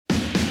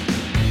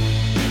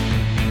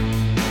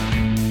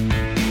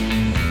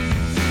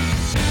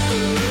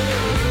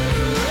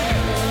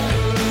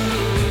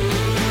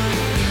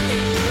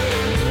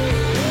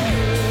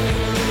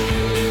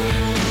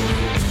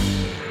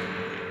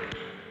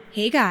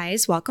Hey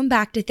guys, welcome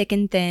back to Thick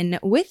and Thin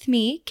with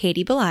me,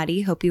 Katie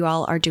Bellotti. Hope you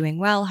all are doing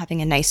well, having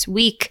a nice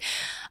week.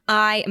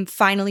 I am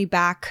finally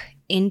back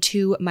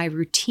into my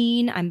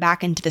routine. I'm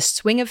back into the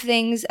swing of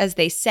things, as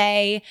they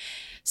say,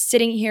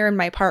 sitting here in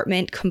my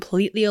apartment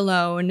completely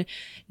alone,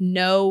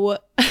 no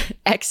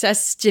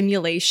excess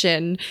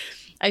stimulation.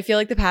 I feel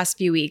like the past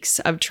few weeks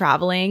of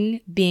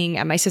traveling, being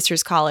at my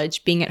sister's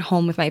college, being at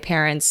home with my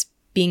parents,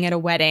 being at a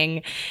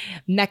wedding,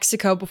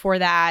 Mexico before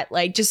that,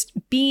 like just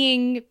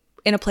being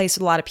in a place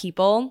with a lot of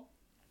people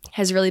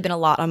has really been a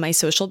lot on my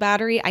social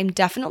battery. I'm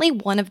definitely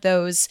one of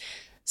those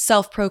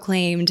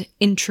self-proclaimed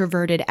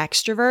introverted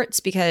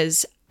extroverts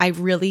because I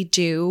really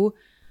do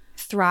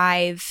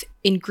thrive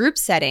in group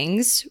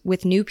settings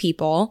with new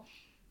people,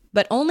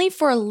 but only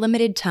for a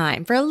limited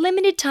time. For a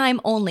limited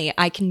time only,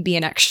 I can be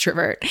an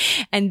extrovert.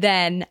 And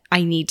then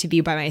I need to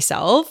be by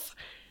myself.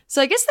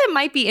 So I guess that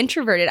might be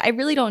introverted. I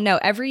really don't know.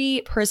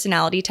 Every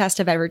personality test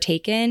I've ever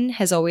taken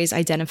has always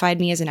identified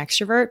me as an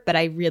extrovert, but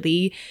I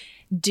really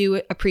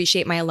do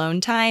appreciate my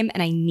alone time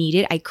and I need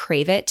it. I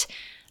crave it.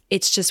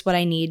 It's just what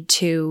I need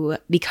to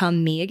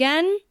become me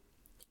again.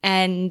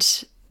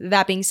 And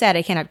that being said,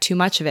 I can't have too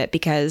much of it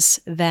because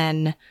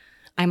then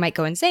I might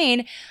go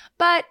insane.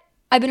 But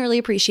I've been really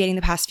appreciating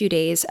the past few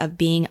days of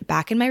being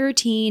back in my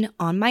routine,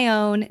 on my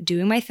own,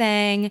 doing my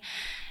thing.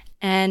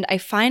 And I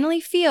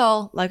finally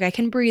feel like I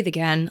can breathe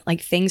again,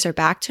 like things are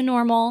back to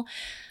normal.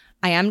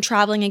 I am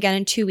traveling again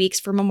in 2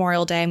 weeks for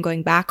Memorial Day. I'm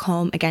going back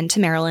home again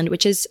to Maryland,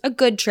 which is a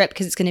good trip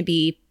because it's going to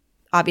be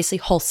obviously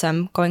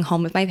wholesome, going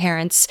home with my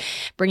parents,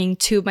 bringing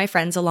 2 of my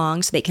friends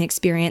along so they can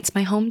experience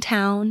my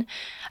hometown.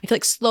 I feel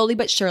like slowly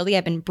but surely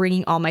I've been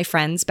bringing all my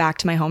friends back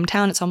to my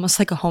hometown. It's almost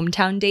like a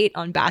hometown date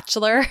on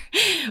Bachelor,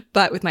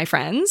 but with my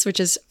friends,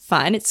 which is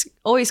fun. It's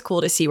always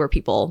cool to see where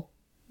people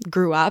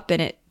grew up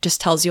and it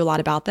just tells you a lot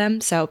about them.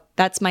 So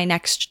that's my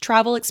next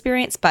travel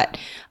experience. But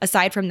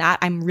aside from that,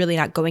 I'm really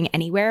not going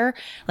anywhere.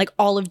 Like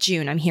all of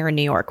June, I'm here in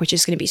New York, which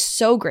is going to be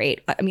so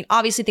great. I mean,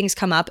 obviously things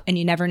come up and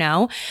you never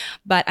know,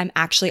 but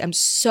I'm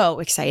so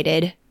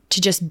excited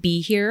to just be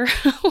here.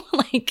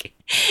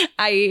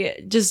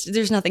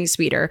 There's nothing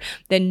sweeter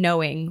than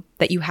knowing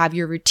that you have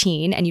your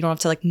routine and you don't have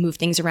to like move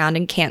things around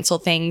and cancel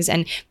things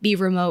and be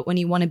remote when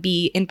you want to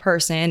be in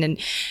person.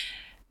 And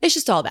it's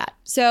just all that.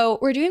 So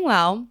we're doing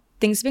well.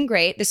 Things have been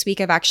great. This week,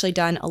 I've actually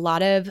done a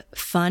lot of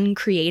fun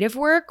creative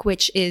work,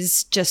 which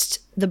is just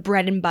the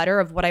bread and butter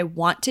of what I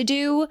want to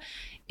do.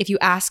 If you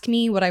ask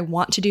me what I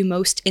want to do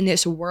most in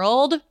this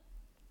world,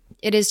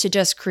 it is to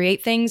just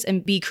create things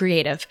and be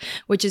creative,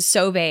 which is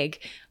so vague.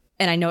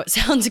 And I know it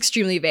sounds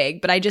extremely vague,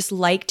 but I just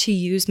like to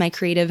use my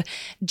creative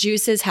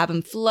juices, have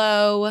them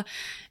flow,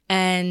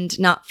 and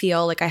not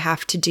feel like I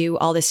have to do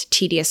all this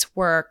tedious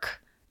work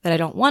that I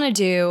don't want to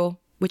do,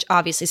 which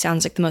obviously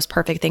sounds like the most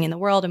perfect thing in the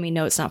world. And we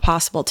know it's not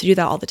possible to do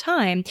that all the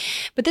time.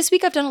 But this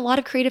week I've done a lot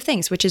of creative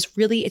things, which is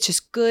really, it's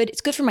just good. It's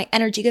good for my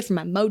energy, good for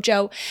my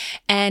mojo.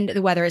 And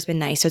the weather has been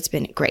nice. So it's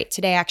been great.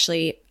 Today,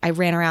 actually, I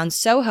ran around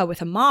Soho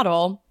with a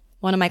model.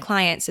 One of my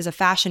clients is a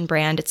fashion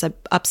brand. It's a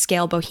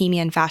upscale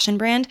bohemian fashion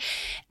brand.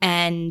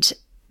 And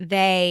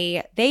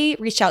they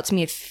reached out to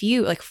me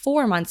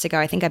 4 months ago.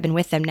 I think I've been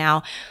with them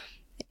now,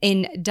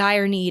 in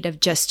dire need of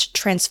just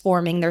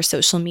transforming their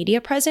social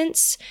media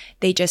presence.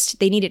 They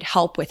needed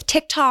help with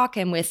TikTok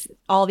and with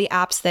all the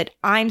apps that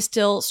I'm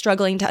still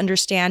struggling to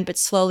understand, but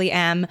slowly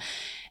am,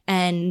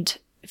 and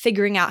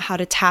figuring out how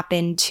to tap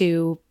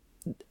into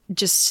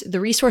just the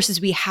resources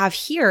we have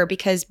here.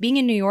 Because being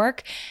in New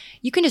York,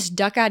 you can just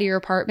duck out of your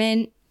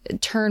apartment,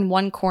 turn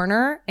one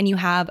corner, and you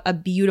have a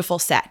beautiful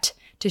set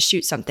to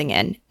shoot something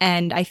in.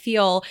 And I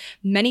feel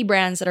many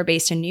brands that are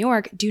based in New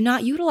York do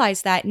not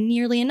utilize that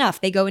nearly enough.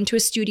 They go into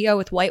a studio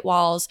with white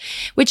walls,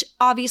 which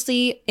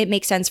obviously it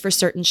makes sense for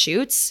certain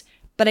shoots.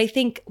 But I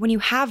think when you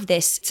have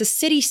this, it's a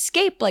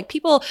cityscape. Like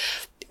people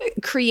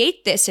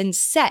create this in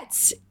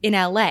sets in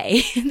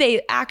LA.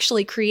 They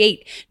actually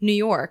create New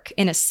York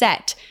in a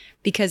set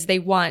because they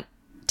want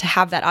to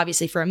have that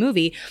obviously for a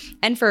movie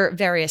and for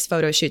various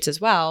photo shoots as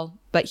well.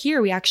 But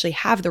here we actually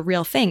have the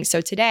real thing.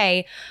 So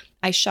today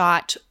I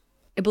shot,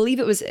 I believe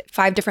it was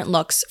 5 different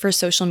looks for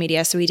social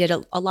media. So we did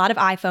a lot of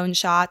iPhone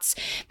shots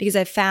because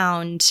I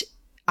found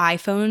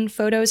iPhone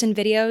photos and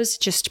videos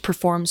just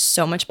perform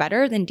so much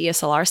better than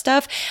DSLR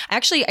stuff. I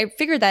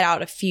figured that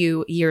out a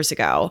few years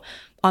ago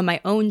on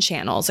my own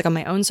channels, like on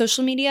my own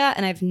social media.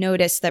 And I've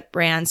noticed that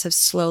brands have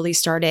slowly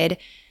started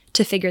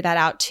to figure that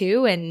out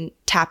too and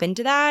tap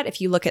into that. If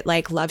you look at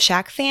like Love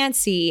Shack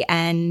Fancy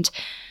and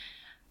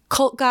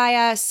Cult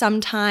Gaia,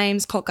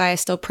 sometimes Cult Gaia is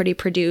still pretty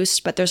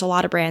produced, but there's a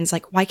lot of brands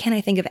like, why can't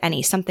I think of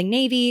any? Something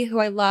Navy, who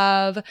I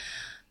love.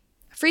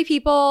 Free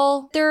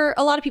People.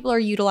 A lot of people are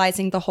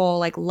utilizing the whole,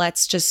 like,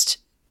 let's just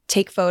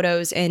take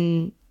photos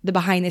in the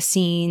behind the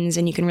scenes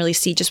and you can really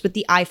see just with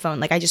the iPhone.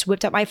 Like I just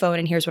whipped up my phone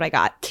and here's what I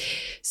got.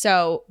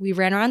 So we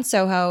ran around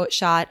Soho,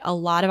 shot a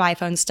lot of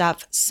iPhone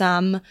stuff,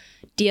 some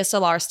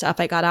DSLR stuff.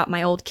 I got out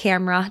my old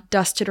camera,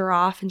 dusted her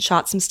off and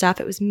shot some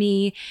stuff. It was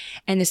me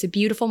and this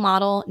beautiful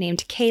model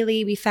named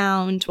Kaylee we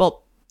found.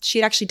 Well, she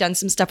had actually done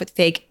some stuff with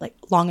Fig like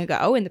long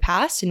ago in the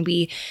past and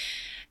we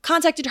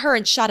contacted her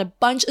and shot a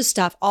bunch of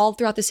stuff all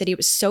throughout the city. It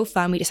was so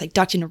fun. We just like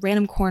ducked into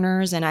random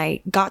corners and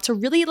I got to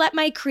really let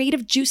my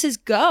creative juices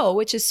go,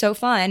 which is so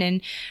fun.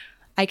 And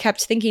I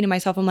kept thinking to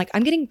myself, I'm like,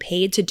 I'm getting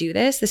paid to do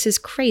this. This is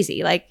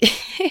crazy. Like,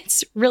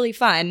 it's really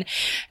fun.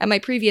 At my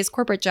previous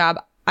corporate job,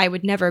 I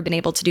would never have been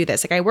able to do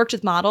this. Like, I worked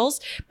with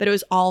models, but it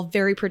was all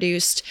very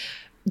produced,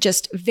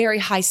 just very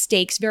high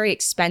stakes, very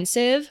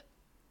expensive.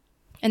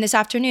 And this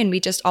afternoon,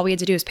 all we had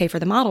to do was pay for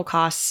the model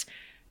costs.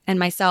 And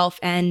myself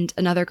and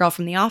another girl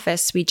from the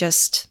office,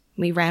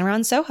 we ran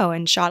around Soho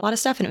and shot a lot of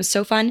stuff. And it was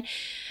so fun.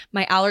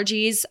 My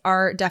allergies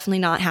are definitely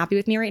not happy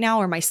with me right now,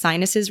 or my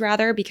sinuses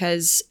rather,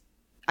 because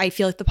I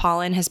feel like the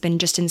pollen has been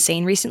just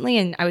insane recently.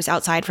 And I was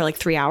outside for like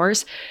 3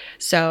 hours.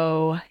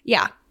 So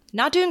yeah,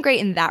 not doing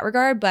great in that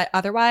regard, but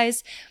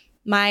otherwise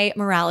my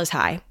morale is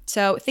high.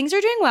 So things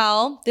are doing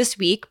well this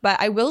week, but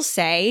I will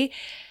say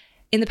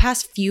in the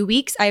past few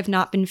weeks, I have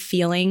not been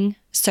feeling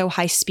so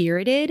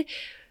high-spirited.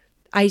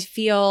 If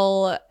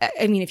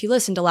you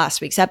listened to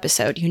last week's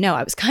episode, you know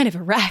I was kind of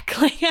a wreck.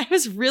 Like, I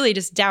was really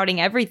just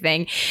doubting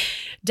everything,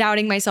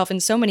 doubting myself in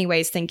so many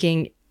ways,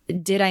 thinking,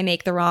 did I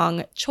make the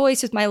wrong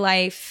choice with my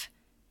life?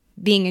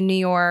 Being in New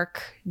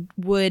York,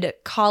 would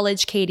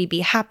college Katie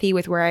be happy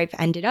with where I've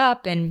ended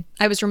up? And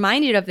I was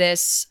reminded of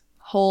this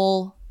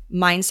whole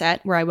mindset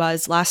where I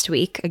was last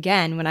week,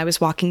 again, when I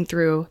was walking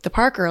through the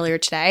park earlier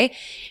today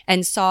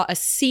and saw a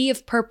sea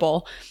of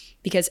purple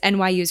because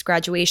NYU's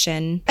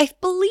graduation, I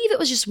believe it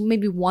was just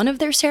maybe one of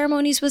their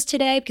ceremonies was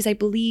today, because I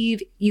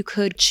believe you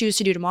could choose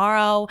to do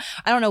tomorrow.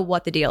 I don't know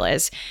what the deal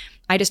is.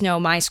 I just know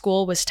my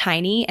school was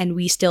tiny and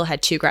we still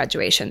had 2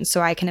 graduations.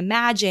 So I can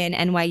imagine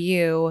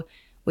NYU,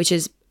 which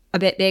is a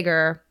bit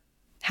bigger,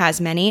 has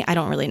many. I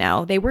don't really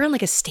know. They were in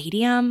like a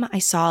stadium. I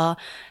saw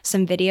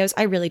some videos.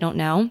 I really don't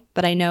know,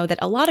 but I know that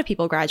a lot of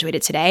people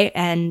graduated today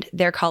and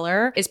their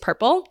color is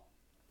purple.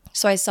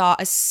 So I saw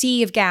a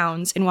sea of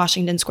gowns in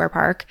Washington Square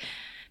Park.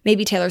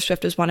 Maybe Taylor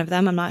Swift was one of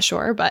them. I'm not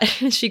sure, but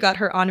she got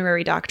her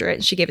honorary doctorate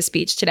and she gave a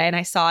speech today and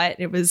I saw it.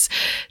 It was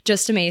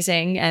just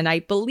amazing. And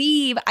I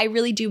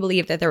really do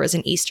believe that there was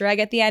an Easter egg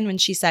at the end when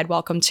she said,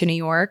 "Welcome to New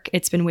York.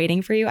 It's been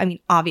waiting for you." I mean,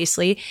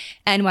 obviously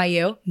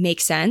NYU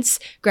makes sense.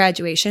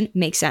 Graduation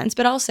makes sense,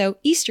 but also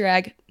Easter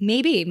egg,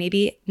 maybe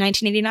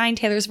 1989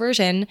 Taylor's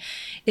version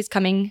is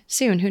coming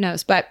soon. Who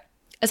knows? But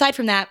aside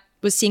from that,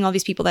 was seeing all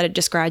these people that had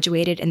just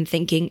graduated and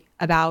thinking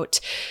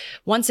about,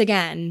 once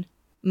again,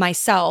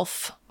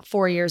 myself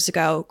 4 years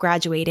ago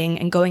graduating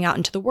and going out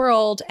into the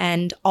world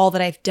and all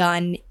that I've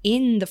done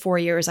in the 4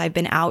 years I've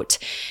been out,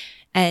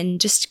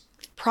 and just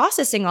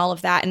processing all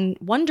of that and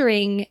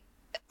wondering,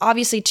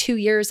 obviously 2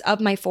 years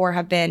of my 4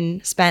 have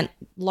been spent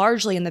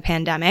largely in the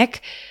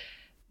pandemic.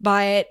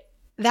 But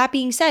that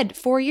being said,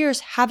 4 years,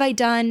 have I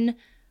done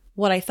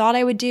what I thought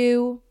I would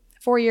do?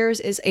 4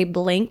 years is a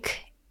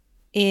blink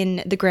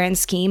in the grand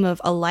scheme of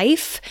a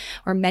life,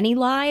 or many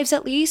lives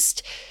at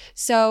least.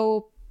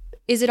 So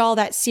is it all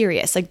that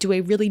serious? Like, do I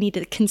really need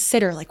to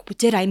consider, like,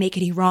 did I make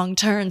any wrong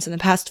turns in the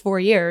past 4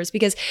 years?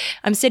 Because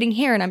I'm sitting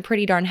here and I'm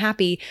pretty darn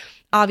happy.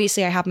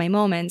 Obviously, I have my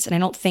moments, and I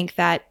don't think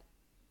that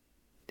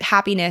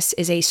happiness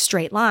is a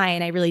straight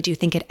line. I really do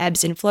think it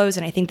ebbs and flows,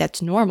 and I think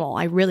that's normal.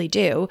 I really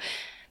do,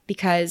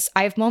 because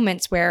I have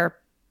moments where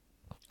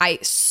I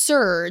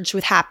surge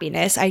with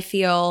happiness. I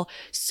feel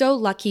so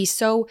lucky,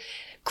 so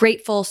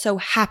grateful, so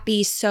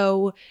happy,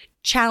 so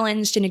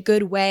challenged in a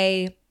good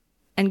way,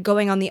 and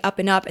going on the up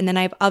and up. And then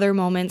I have other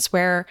moments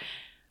where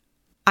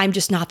I'm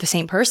just not the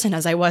same person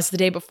as I was the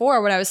day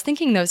before when I was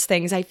thinking those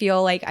things. I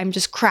feel like I'm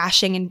just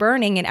crashing and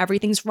burning and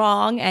everything's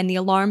wrong and the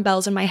alarm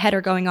bells in my head are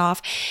going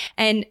off.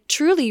 And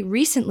truly,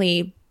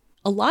 recently,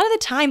 a lot of the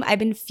time I've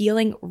been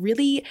feeling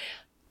really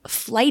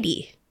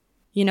flighty.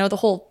 You know, the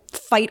whole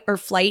fight or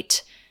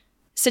flight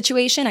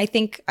situation. I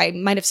think I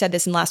might have said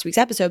this in last week's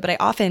episode, but I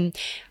often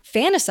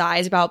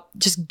fantasize about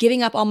just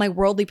giving up all my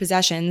worldly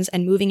possessions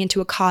and moving into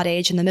a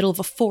cottage in the middle of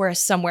a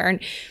forest somewhere and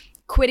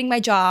quitting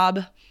my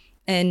job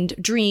and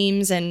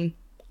dreams and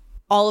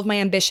all of my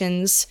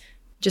ambitions,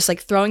 just like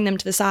throwing them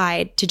to the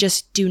side to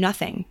just do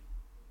nothing.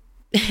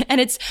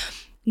 And it's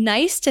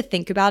nice to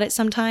think about it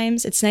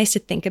sometimes. It's nice to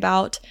think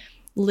about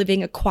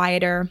living a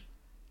quieter,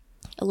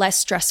 less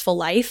stressful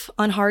life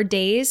on hard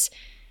days,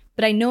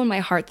 but I know in my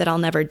heart that I'll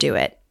never do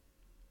it.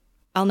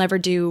 I'll never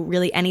do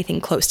really anything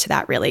close to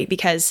that, really,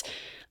 because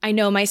I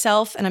know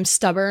myself and I'm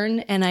stubborn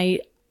and I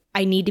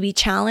need to be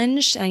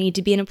challenged. I need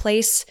to be in a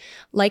place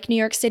like New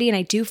York City, and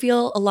I do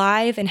feel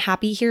alive and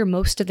happy here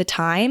most of the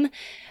time.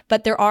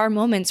 But there are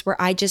moments where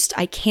I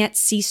can't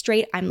see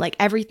straight. I'm like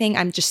everything.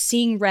 I'm just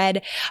seeing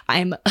red.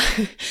 I'm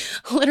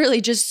literally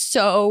just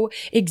so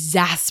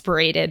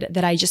exasperated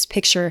that I just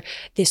picture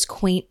this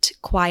quaint,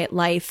 quiet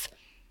life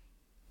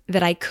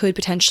that I could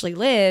potentially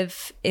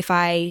live if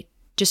I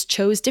just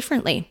chose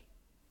differently.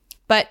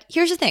 But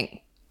here's the thing.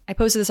 I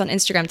posted this on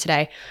Instagram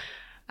today.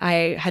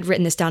 I had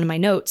written this down in my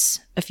notes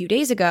a few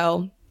days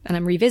ago, and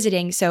I'm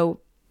revisiting.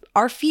 So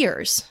our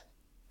fears,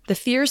 the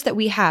fears that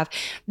we have,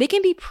 they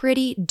can be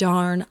pretty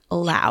darn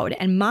loud.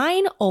 And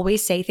mine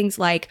always say things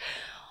like,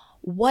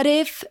 what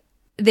if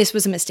this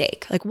was a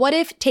mistake? Like, what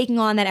if taking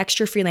on that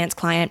extra freelance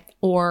client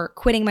or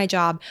quitting my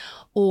job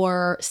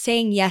or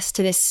saying yes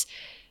to this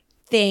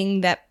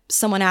thing that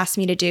someone asked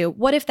me to do,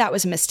 what if that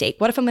was a mistake?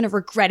 What if I'm going to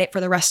regret it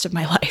for the rest of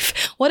my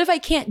life? What if I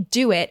can't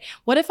do it?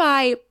 What if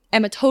I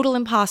am a total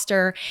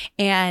imposter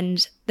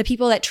and the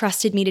people that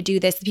trusted me to do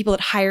this, the people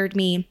that hired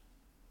me,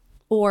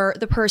 or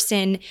the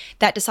person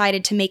that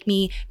decided to make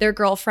me their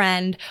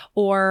girlfriend,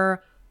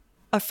 or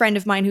a friend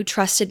of mine who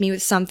trusted me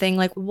with something,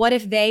 like what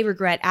if they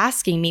regret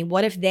asking me?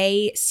 What if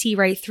they see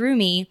right through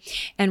me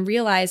and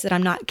realize that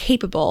I'm not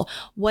capable?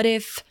 What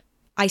if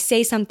I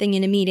say something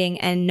in a meeting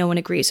and no one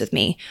agrees with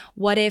me?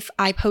 What if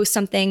I post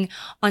something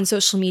on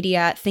social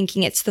media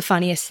thinking it's the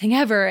funniest thing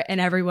ever and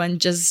everyone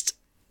just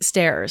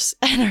stares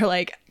and are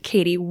like,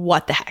 Katie,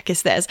 what the heck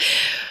is this?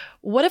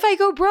 What if I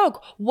go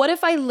broke? What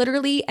if I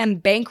literally am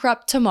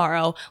bankrupt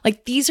tomorrow?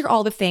 Like, these are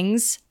all the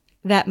things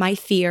that my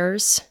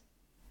fears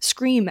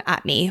scream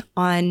at me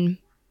on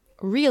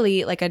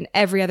really like an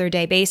every other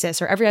day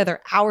basis or every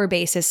other hour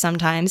basis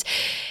sometimes.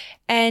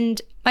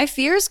 And my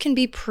fears can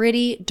be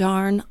pretty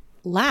darn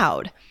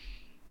loud.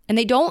 And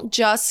they don't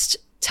just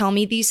tell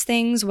me these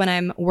things when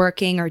I'm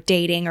working or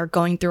dating or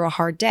going through a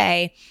hard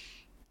day.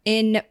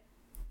 In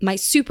my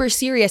super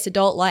serious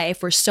adult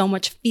life where so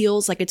much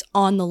feels like it's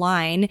on the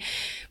line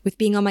with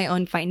being on my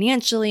own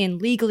financially and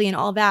legally and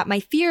all that, my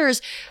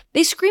fears,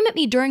 they scream at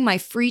me during my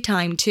free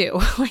time too.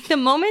 Like the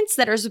moments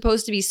that are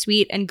supposed to be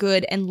sweet and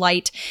good and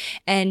light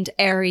and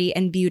airy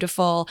and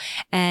beautiful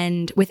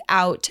and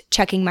without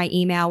checking my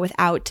email,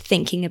 without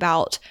thinking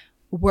about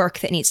work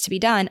that needs to be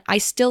done, I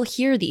still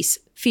hear these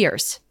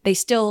fears. They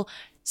still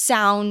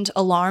sound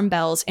alarm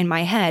bells in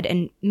my head.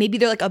 And maybe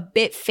they're like a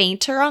bit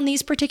fainter on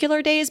these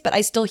particular days, but I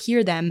still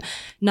hear them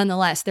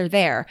nonetheless. They're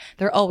there.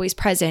 They're always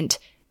present,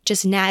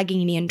 just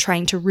nagging me and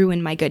trying to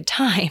ruin my good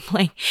time.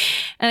 And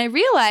I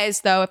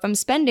realized though, if I'm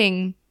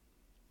spending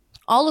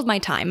all of my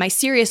time, my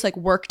serious like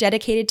work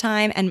dedicated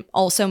time and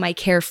also my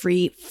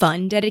carefree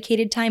fun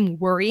dedicated time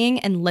worrying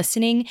and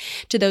listening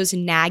to those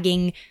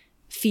nagging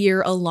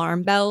fear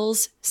alarm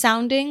bells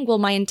sounding, will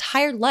my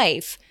entire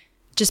life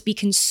just be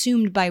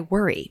consumed by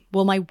worry?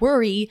 Will my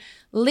worry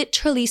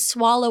literally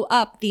swallow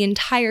up the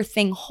entire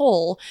thing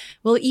whole?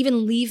 Will it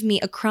even leave me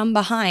a crumb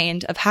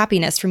behind of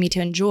happiness for me to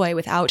enjoy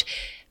without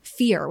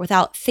fear,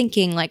 without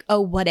thinking like,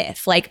 oh, what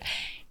if? Like,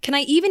 can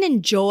I even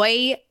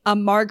enjoy a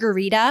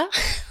margarita?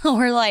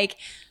 Or like,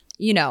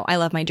 you know, I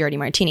love my dirty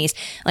martinis.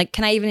 Like,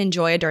 can I even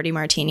enjoy a dirty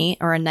martini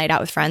or a night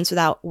out with friends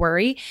without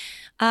worry?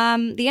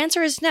 The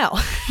answer is no.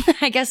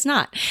 I guess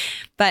not.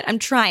 But I'm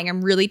trying.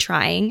 I'm really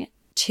trying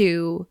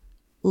to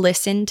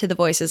listen to the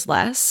voices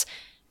less.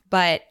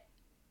 But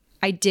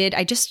I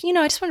just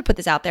want to put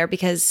this out there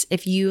because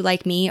if you,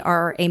 like me,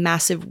 are a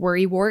massive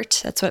worry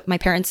wart, that's what my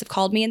parents have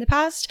called me in the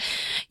past,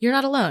 you're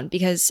not alone,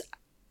 because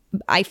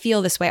I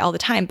feel this way all the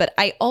time. But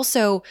I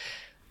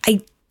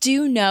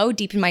do know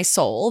deep in my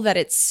soul that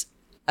it's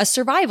a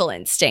survival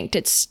instinct.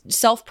 It's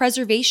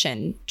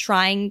self-preservation,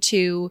 trying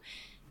to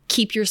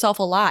keep yourself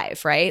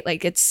alive, right?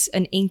 Like, it's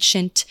an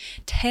ancient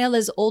tale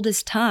as old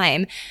as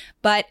time,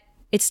 but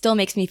it still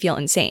makes me feel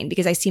insane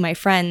because I see my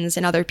friends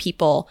and other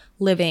people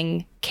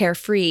living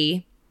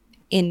carefree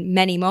in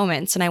many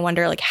moments. And I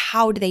wonder, like,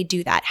 how do they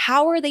do that?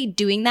 How are they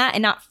doing that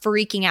and not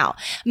freaking out?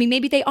 I mean,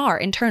 maybe they are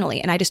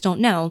internally and I just don't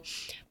know.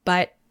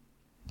 But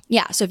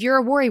yeah, so if you're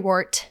a worry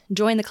wart,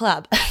 join the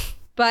club.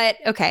 But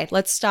okay,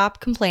 let's stop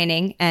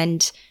complaining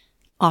and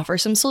offer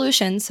some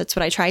solutions. That's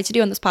what I try to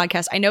do on this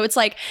podcast. I know it's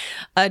like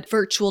a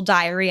virtual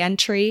diary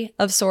entry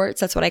of sorts.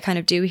 That's what I kind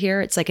of do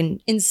here. It's like an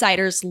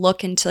insider's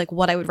look into like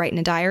what I would write in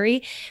a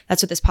diary.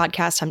 That's what this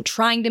podcast, I'm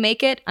trying to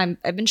make it.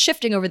 I've been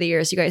shifting over the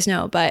years, you guys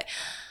know, but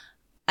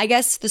I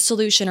guess the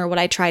solution, or what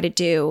I try to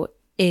do,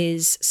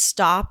 is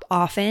stop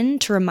often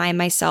to remind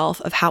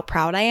myself of how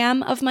proud I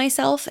am of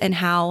myself and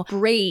how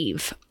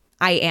brave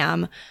I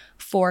am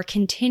for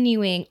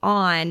continuing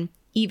on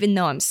even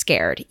though I'm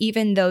scared,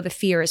 even though the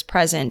fear is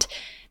present.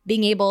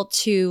 Being able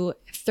to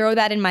throw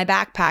that in my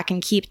backpack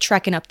and keep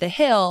trekking up the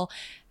hill,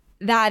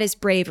 that is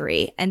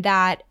bravery. And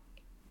that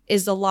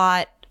is a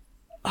lot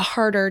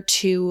harder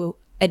to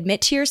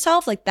admit to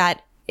yourself, like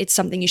that it's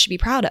something you should be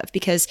proud of,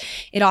 because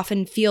it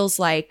often feels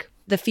like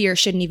the fear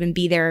shouldn't even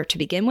be there to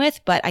begin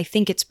with. But I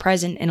think it's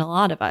present in a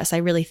lot of us. I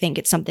really think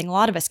it's something a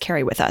lot of us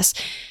carry with us.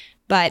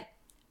 But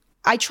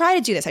I try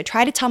to do this. I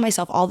try to tell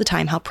myself all the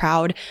time how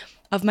proud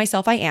of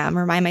myself I am,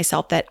 remind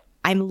myself that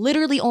I'm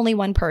literally only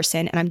one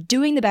person and I'm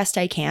doing the best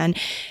I can.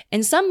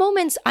 In some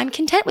moments, I'm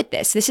content with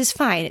this. This is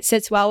fine. It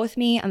sits well with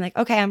me. I'm like,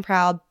 okay, I'm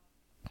proud.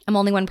 I'm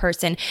only one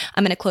person.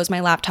 I'm going to close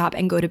my laptop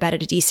and go to bed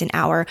at a decent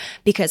hour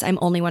because I'm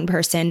only one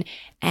person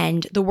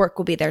and the work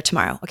will be there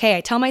tomorrow. Okay,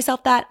 I tell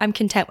myself that. I'm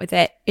content with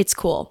it. It's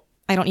cool.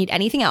 I don't need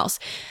anything else.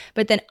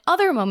 But then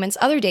other moments,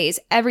 other days,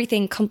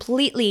 everything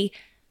completely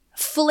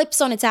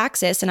flips on its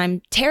axis and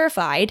I'm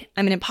terrified.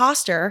 I'm an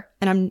imposter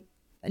and I'm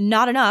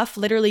not enough,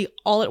 literally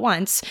all at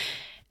once.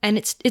 And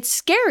it's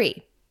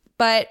scary.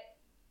 But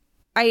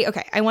I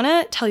want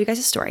to tell you guys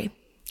a story.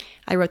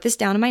 I wrote this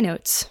down in my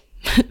notes.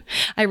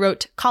 I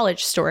wrote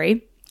college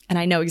story. And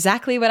I know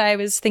exactly what I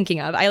was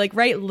thinking of. I like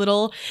write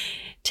little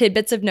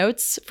tidbits of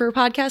notes for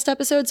podcast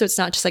episodes, so it's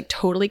not just like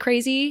totally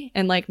crazy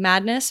and like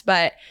madness,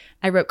 but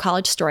I wrote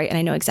college story and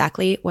I know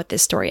exactly what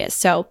this story is.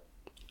 So,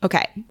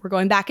 okay, we're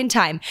going back in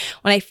time.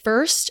 When I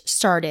first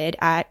started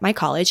at my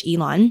college,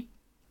 Elon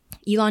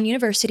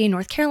University in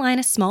North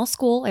Carolina, small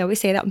school. I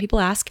always say that when people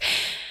ask.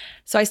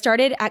 So I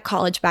started at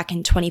college back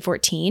in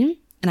 2014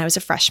 and I was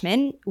a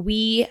freshman.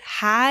 We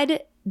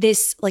had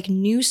this like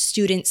new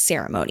student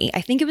ceremony.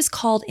 I think it was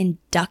called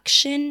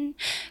induction,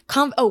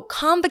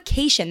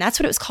 convocation. That's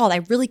what it was called. I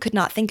really could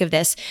not think of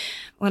this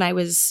when I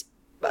was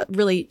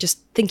really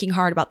just thinking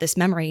hard about this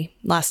memory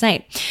last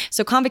night.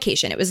 So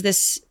convocation, it was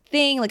this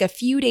thing like a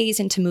few days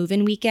into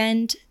move-in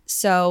weekend.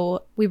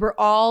 So we were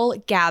all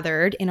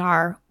gathered in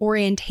our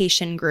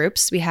orientation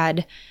groups. We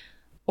had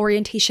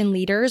orientation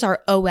leaders,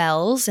 our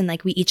OLs, and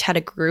like we each had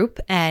a group.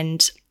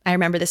 And I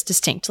remember this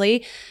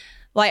distinctly.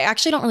 Well, I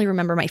actually don't really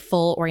remember my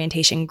full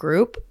orientation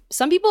group.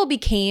 Some people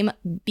became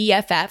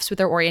BFFs with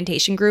their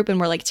orientation group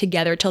and were like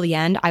together till the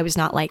end. I was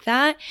not like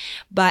that.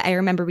 But I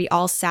remember we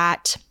all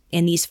sat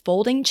in these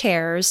folding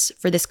chairs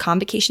for this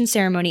convocation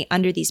ceremony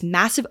under these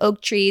massive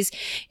oak trees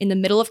in the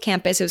middle of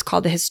campus. It was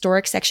called the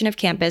historic section of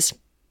campus.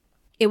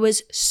 It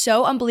was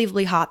so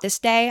unbelievably hot this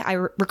day. I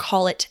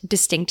recall it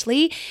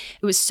distinctly.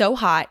 It was so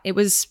hot.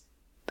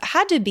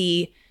 Had to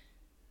be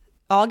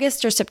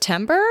August or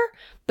September,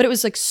 but it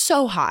was like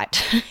so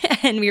hot.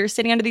 And we were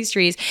sitting under these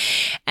trees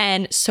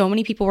and so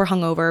many people were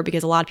hungover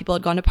because a lot of people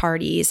had gone to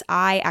parties.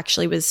 I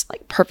actually was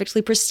like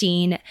perfectly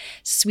pristine,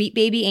 sweet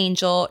baby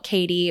angel,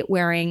 Katie,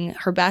 wearing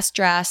her best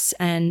dress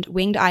and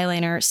winged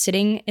eyeliner,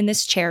 sitting in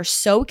this chair,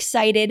 so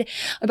excited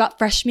about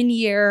freshman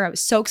year. I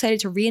was so excited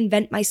to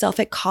reinvent myself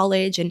at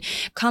college and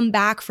come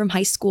back from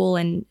high school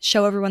and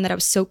show everyone that I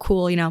was so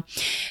cool, you know?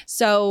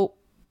 So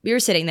we were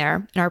sitting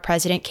there and our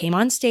president came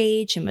on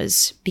stage and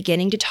was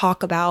beginning to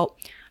talk about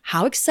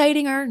how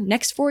exciting our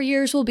next 4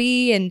 years will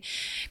be and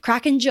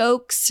cracking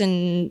jokes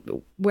and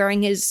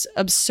wearing his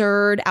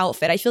absurd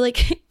outfit. I feel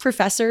like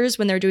professors,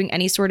 when they're doing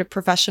any sort of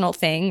professional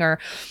thing or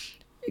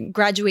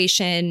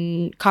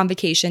graduation,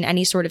 convocation,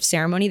 any sort of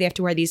ceremony, they have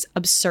to wear these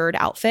absurd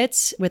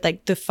outfits with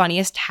like the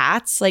funniest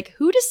hats. Like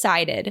who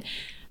decided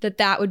that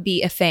that would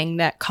be a thing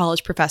that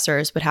college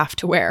professors would have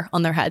to wear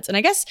on their heads? And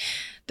I guess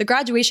the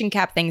graduation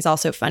cap thing is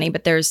also funny,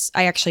 but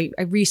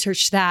I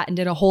researched that and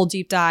did a whole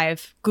deep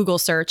dive Google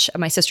search of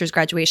my sister's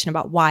graduation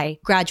about why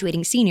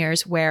graduating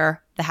seniors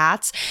wear the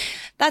hats.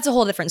 That's a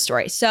whole different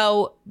story.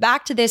 So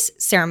back to this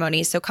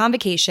ceremony. So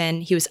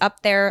convocation, he was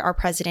up there, our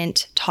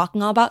president,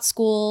 talking all about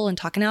school and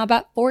talking all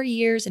about 4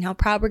 years and how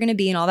proud we're going to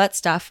be and all that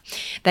stuff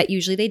that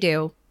usually they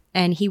do.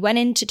 And he went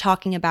into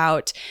talking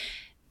about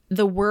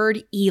the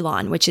word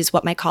Elon, which is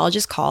what my college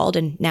is called.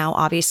 And now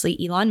obviously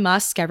Elon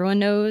Musk, everyone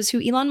knows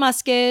who Elon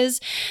Musk is.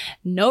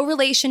 No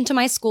relation to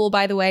my school,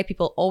 by the way.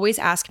 People always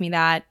ask me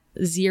that.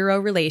 Zero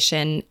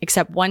relation,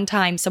 except one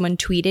time someone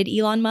tweeted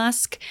Elon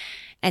Musk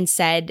and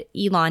said,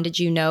 Elon, did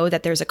you know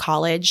that there's a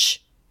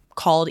college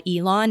called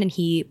Elon? And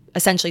he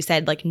essentially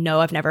said like, no,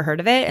 I've never heard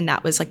of it. And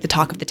that was like the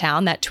talk of the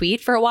town, that tweet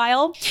for a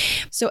while.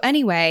 So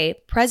anyway,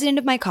 president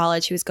of my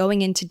college, he was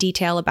going into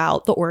detail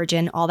about the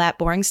origin, all that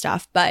boring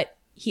stuff. But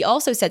he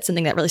also said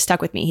something that really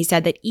stuck with me. He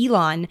said that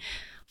Elon,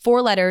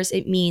 4 letters,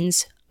 it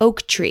means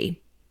oak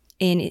tree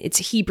in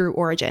its Hebrew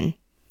origin.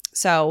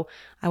 So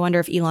I wonder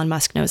if Elon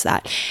Musk knows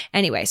that.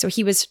 Anyway, so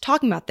he was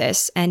talking about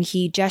this and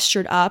he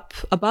gestured up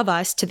above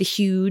us to the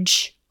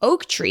huge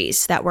oak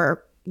trees that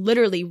were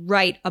literally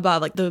right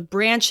above. Like the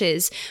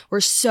branches were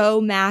so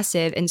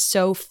massive and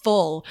so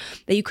full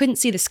that you couldn't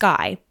see the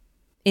sky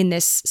in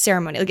this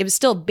ceremony. Like it was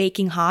still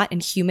baking hot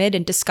and humid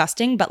and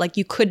disgusting, but like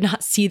you could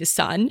not see the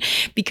sun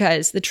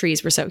because the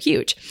trees were so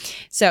huge.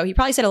 So he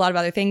probably said a lot of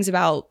other things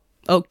about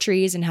oak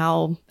trees and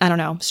how, I don't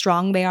know,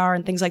 strong they are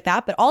and things like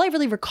that. But all I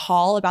really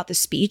recall about the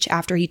speech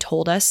after he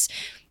told us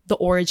the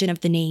origin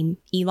of the name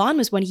Elon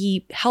was when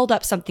he held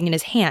up something in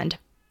his hand.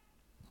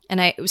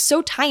 And it was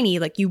so tiny,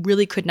 like you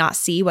really could not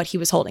see what he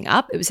was holding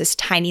up. It was this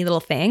tiny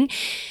little thing.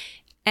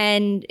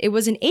 And it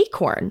was an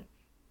acorn.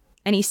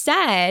 And he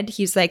said,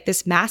 he's like,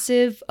 this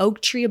massive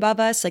oak tree above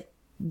us, like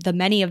the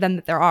many of them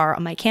that there are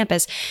on my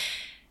campus,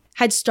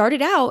 had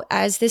started out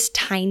as this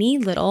tiny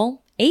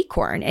little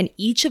acorn. And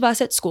each of us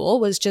at school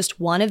was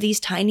just one of these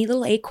tiny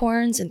little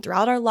acorns. And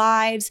throughout our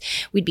lives,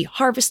 we'd be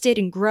harvested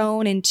and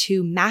grown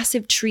into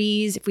massive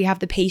trees if we have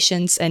the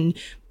patience and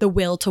the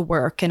will to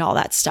work and all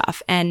that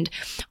stuff. And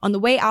on the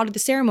way out of the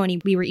ceremony,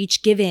 we were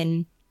each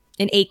given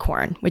an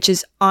acorn, which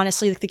is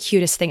honestly like the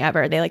cutest thing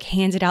ever. They like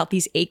handed out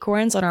these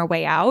acorns on our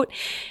way out.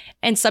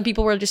 And some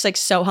people were just like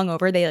so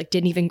hungover, they like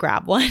didn't even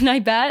grab one, I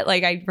bet.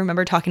 Like I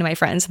remember talking to my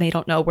friends and they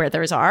don't know where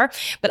theirs are.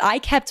 But I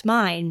kept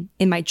mine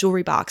in my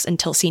jewelry box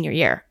until senior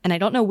year. And I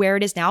don't know where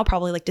it is now,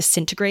 probably like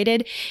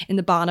disintegrated in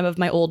the bottom of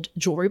my old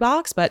jewelry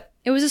box. But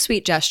it was a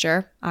sweet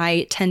gesture.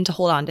 I tend to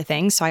hold on to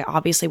things, so I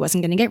obviously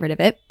wasn't going to get rid of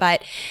it.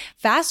 But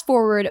fast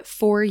forward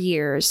 4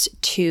 years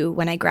to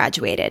when I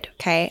graduated,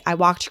 okay? I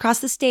walked across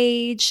the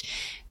stage,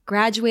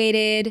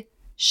 graduated,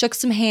 shook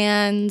some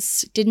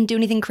hands, didn't do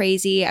anything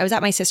crazy. I was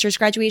at my sister's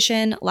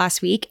graduation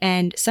last week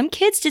and some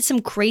kids did some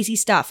crazy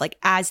stuff like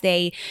as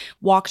they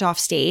walked off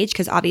stage,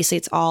 because obviously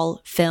it's all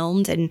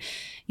filmed and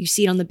you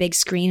see it on the big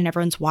screen and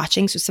everyone's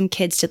watching. So some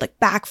kids did like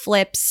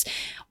backflips.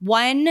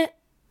 One,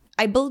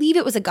 I believe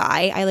it was a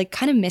guy. I like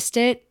kind of missed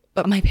it,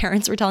 but my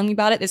parents were telling me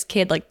about it. This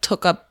kid like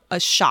took up a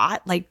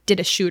shot, like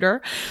did a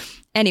shooter.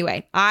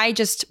 Anyway, I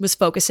just was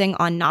focusing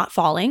on not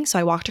falling. So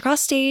I walked across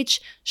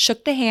stage,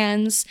 shook the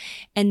hands,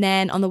 and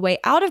then on the way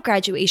out of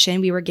graduation,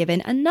 we were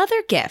given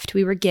another gift.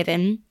 We were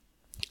given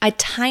a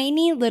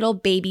tiny little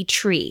baby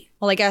tree.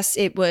 Well, I guess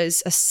it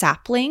was a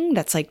sapling.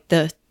 That's like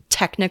the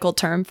technical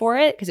term for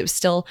it, because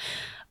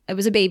it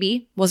was a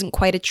baby, wasn't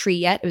quite a tree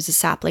yet. It was a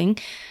sapling.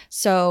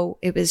 So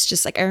it was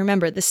just like, I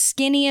remember the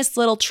skinniest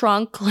little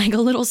trunk, like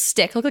a little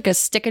stick, looked like a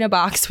stick in a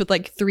box with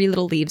like 3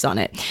 little leaves on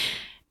it,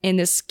 in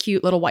this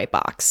cute little white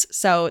box.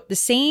 So the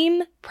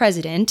same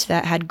president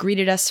that had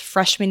greeted us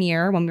freshman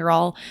year when we were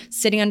all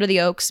sitting under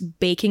the oaks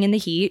baking in the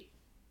heat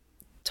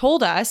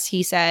told us,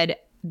 he said,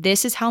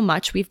 this is how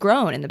much we've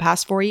grown in the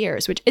past 4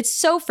 years, which it's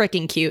so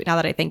freaking cute now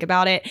that I think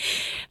about it.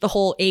 The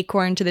whole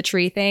acorn to the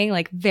tree thing,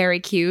 like very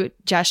cute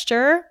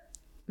gesture,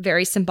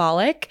 very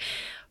symbolic.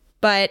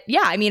 But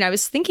yeah, I mean, I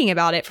was thinking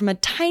about it from a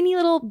tiny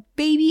little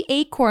baby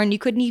acorn you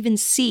couldn't even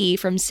see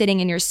from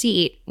sitting in your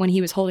seat when he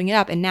was holding it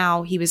up. And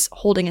now he was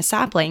holding a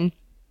sapling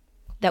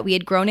that we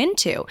had grown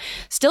into.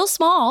 Still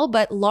small,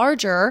 but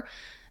larger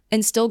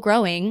and still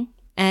growing.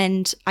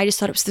 And I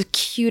just thought it was the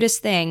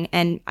cutest thing.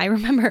 And I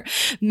remember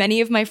many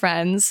of my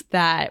friends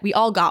that we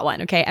all got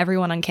one. Okay.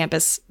 Everyone on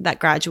campus that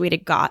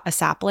graduated got a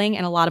sapling.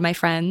 And a lot of my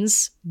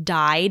friends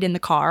died in the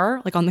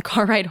car, like on the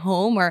car ride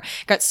home, or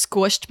got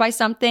squished by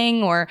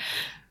something, or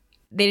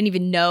they didn't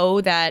even know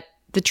that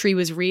the tree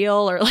was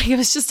real, or like it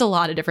was just a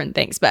lot of different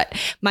things. But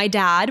my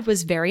dad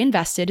was very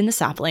invested in the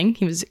sapling.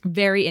 He was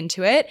very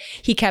into it.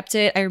 He kept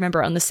it, I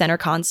remember, on the center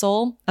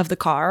console of the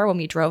car when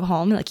we drove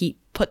home. Like he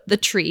put the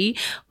tree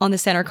on the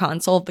center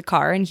console of the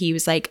car, and he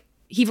was like,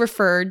 he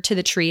referred to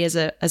the tree as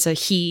a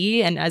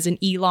he and as an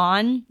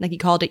Elon, like he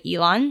called it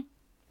Elon.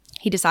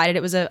 He decided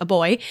it was a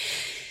boy.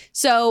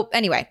 So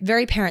anyway,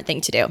 very parent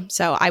thing to do.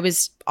 So I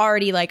was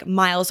already like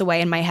miles away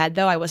in my head,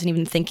 though. I wasn't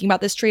even thinking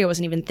about this tree. I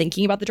wasn't even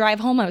thinking about the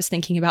drive home. I was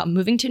thinking about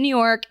moving to New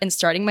York and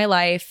starting my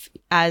life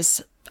as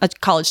a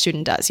college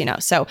student does, you know?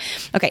 So,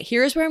 okay,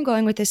 here's where I'm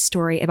going with this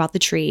story about the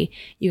tree.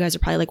 You guys are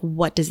probably like,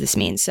 what does this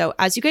mean? So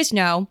as you guys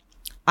know,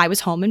 I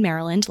was home in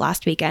Maryland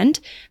last weekend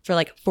for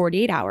like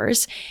 48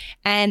 hours,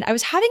 and I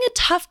was having a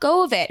tough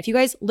go of it. If you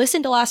guys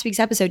listened to last week's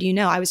episode, you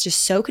know I was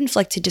just so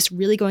conflicted, just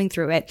really going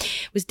through it,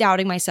 was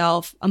doubting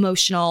myself,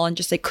 emotional, and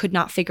just like could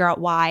not figure out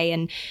why.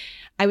 And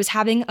I was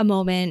having a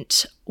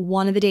moment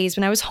one of the days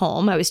when I was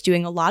home. I was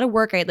doing a lot of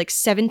work. I had like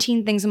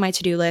 17 things on my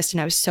to-do list, and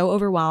I was so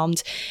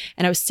overwhelmed.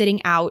 And I was sitting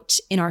out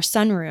in our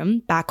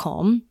sunroom back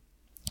home.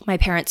 My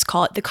parents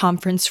call it the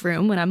conference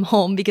room when I'm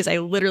home, because I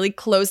literally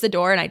close the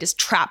door and I just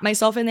trap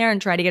myself in there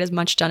and try to get as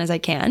much done as I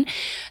can.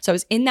 So I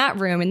was in that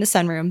room, in the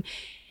sunroom,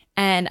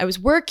 and I was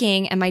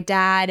working, and my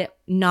dad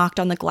knocked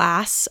on the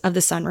glass of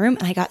the sunroom.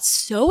 And I got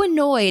so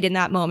annoyed in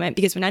that moment,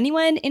 because when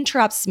anyone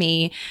interrupts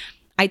me,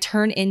 I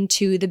turn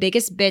into the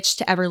biggest bitch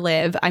to ever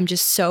live. I'm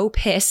just so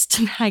pissed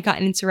that I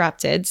got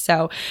interrupted.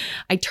 So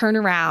I turn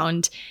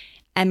around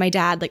and my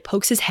dad like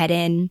pokes his head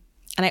in,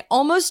 and I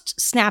almost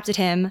snapped at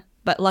him.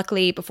 But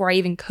luckily, before I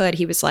even could,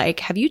 he was like,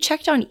 have you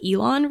checked on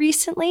Elon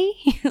recently?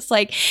 He was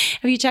like,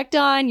 have you checked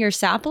on your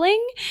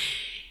sapling?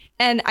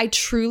 And I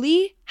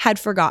truly had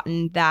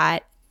forgotten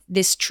that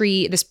this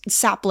tree, this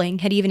sapling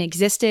had even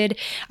existed.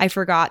 I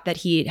forgot that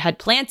he had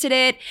planted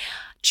it.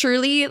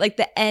 Truly, like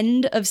the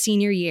end of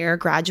senior year,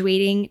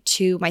 graduating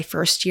to my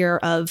first year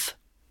of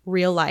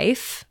real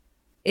life,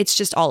 it's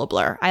just all a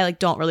blur. I like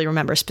don't really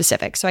remember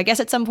specifics. So I guess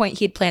at some point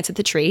he had planted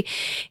the tree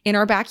in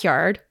our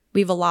backyard. We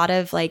have a lot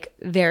of like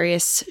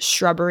various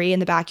shrubbery in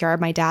the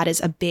backyard. My dad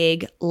is a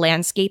big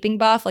landscaping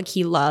buff. Like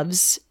he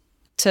loves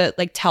to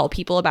like tell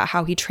people about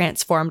how he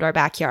transformed our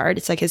backyard.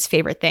 It's like his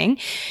favorite thing.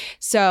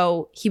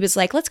 So he was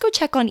like, let's go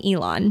check on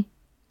Elon.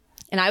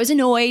 And I was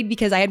annoyed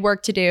because I had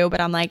work to do, but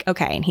I'm like,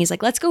 okay. And he's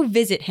like, let's go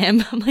visit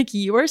him. I'm like,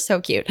 you are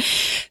so cute.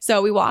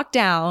 So we walked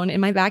down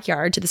in my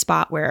backyard to the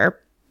spot where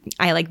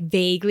I like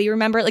vaguely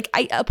remember, like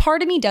a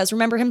part of me does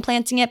remember him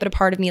planting it, but a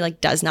part of me like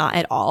does not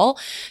at all.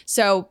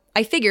 So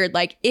I figured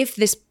like if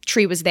this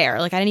tree was there,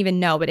 like I didn't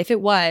even know, but if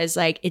it was,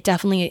 like it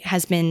definitely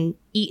has been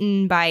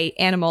eaten by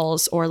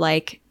animals or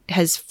like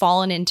has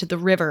fallen into the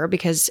river,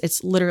 because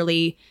it's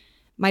literally,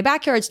 my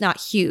backyard's not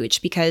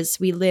huge because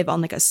we live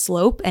on like a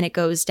slope and it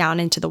goes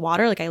down into the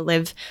water. Like I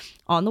live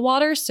on the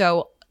water.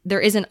 So there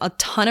isn't a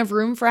ton of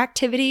room for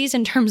activities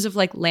in terms of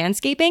like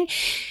landscaping.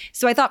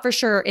 So I thought for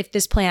sure if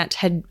this plant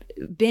had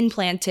been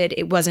planted,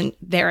 it wasn't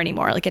there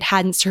anymore. Like it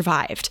hadn't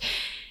survived.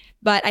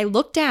 But I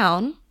looked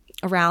down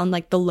around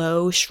like the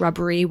low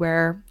shrubbery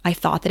where I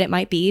thought that it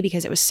might be,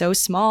 because it was so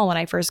small when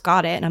I first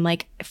got it. And I'm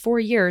like, 4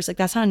 years, like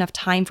that's not enough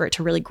time for it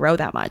to really grow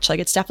that much. Like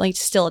it's definitely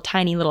still a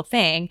tiny little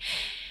thing.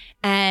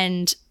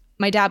 And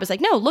my dad was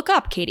like, no, look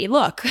up, Katie,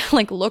 look,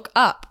 like look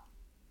up.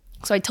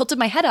 So I tilted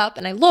my head up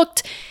and I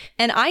looked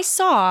and I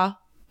saw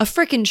a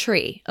freaking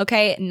tree,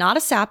 okay? Not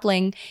a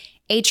sapling,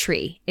 a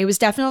tree. It was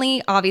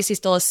definitely, obviously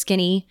still a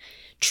skinny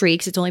tree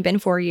because it's only been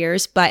 4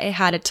 years, but it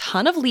had a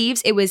ton of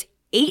leaves. It was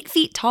 8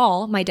 feet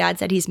tall. My dad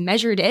said he's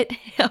measured it.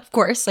 Of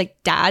course,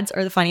 like dads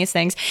are the funniest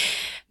things.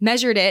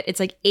 Measured it. It's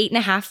like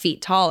 8.5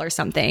 feet tall or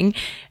something.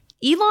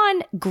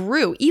 Elon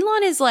grew.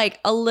 Elon is like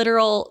a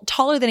literal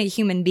taller than a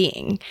human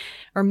being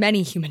or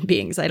many human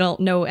beings. I don't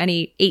know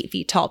any 8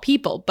 feet tall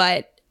people,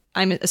 but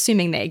I'm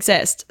assuming they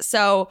exist.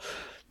 So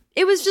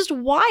it was just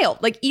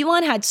wild. Like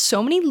Elon had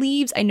so many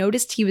leaves. I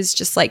noticed he was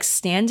just like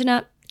standing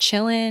up,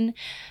 chilling,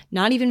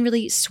 not even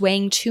really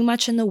swaying too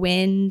much in the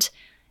wind.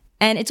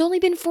 And it's only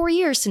been 4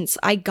 years since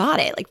I got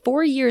it, like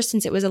 4 years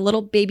since it was a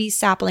little baby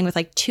sapling with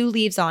like 2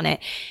 leaves on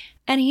it.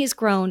 And he has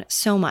grown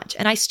so much.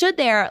 And I stood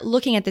there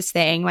looking at this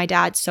thing. My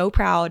dad's so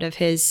proud of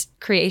his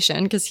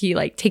creation because he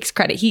like takes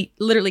credit. He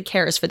literally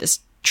cares for this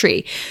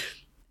tree.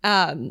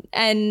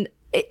 And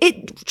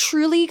it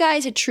truly,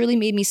 guys, it truly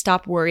made me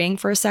stop worrying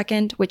for a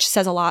second, which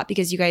says a lot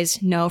because you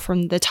guys know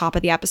from the top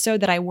of the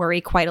episode that I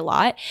worry quite a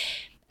lot.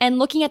 And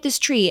looking at this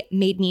tree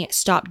made me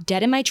stop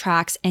dead in my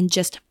tracks and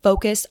just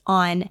focus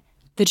on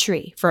the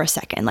tree for a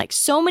second. Like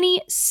so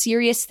many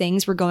serious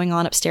things were going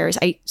on upstairs.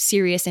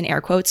 Serious in air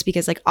quotes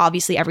because like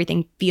obviously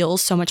everything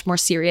feels so much more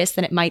serious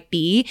than it might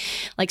be.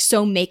 Like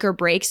so make or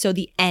break. So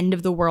the end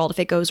of the world if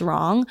it goes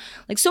wrong.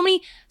 Like so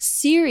many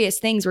serious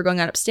things were going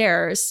on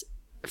upstairs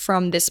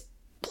from this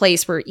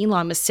place where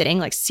Elon was sitting.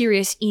 Like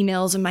serious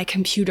emails in my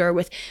computer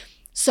with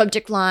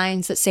subject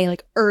lines that say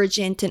like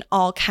urgent in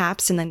all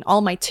caps, and then all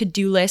my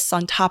to-do lists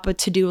on top of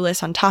to-do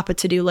lists on top of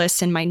to-do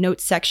lists in my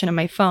notes section of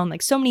my phone.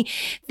 Like so many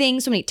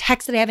things, so many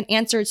texts that I haven't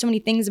answered, so many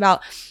things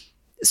about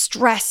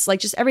stress, like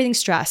just everything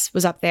stress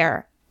was up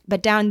there.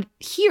 But down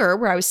here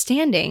where I was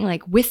standing,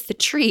 like with the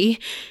tree,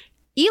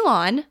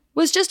 Elon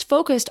was just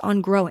focused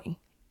on growing,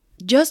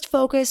 just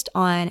focused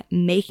on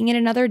making it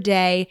another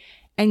day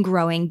and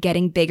growing,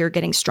 getting bigger,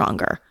 getting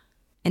stronger.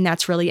 And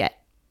that's really it.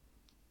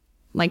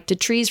 Like,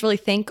 did trees really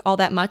think all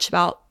that much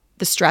about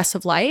the stress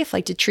of life?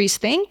 Like, did trees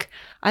think?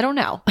 I don't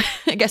know.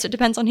 I guess it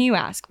depends on who you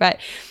ask. But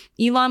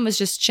Elon was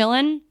just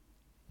chilling,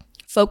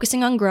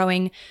 focusing on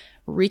growing,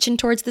 reaching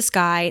towards the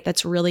sky.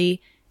 That's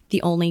really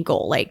the only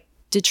goal. Like,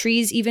 did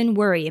trees even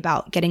worry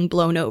about getting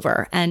blown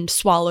over and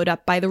swallowed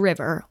up by the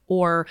river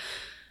or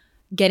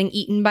getting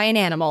eaten by an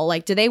animal?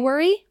 Like, do they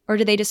worry or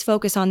do they just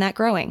focus on that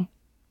growing?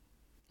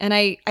 And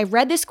I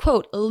read this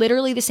quote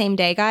literally the same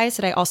day, guys,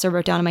 that I also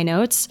wrote down in my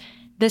notes.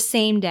 The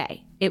same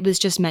day. It was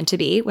just meant to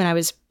be. When I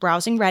was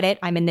browsing Reddit,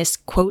 I'm in this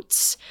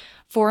quotes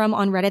forum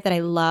on Reddit that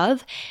I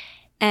love.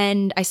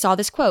 And I saw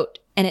this quote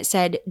and it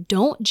said,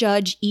 "Don't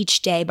judge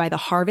each day by the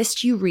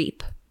harvest you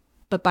reap,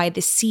 but by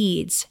the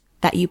seeds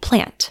that you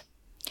plant."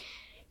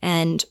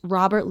 And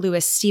Robert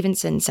Louis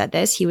Stevenson said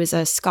this. He was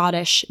a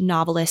Scottish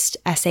novelist,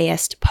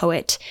 essayist,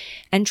 poet,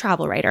 and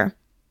travel writer.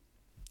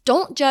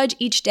 Don't judge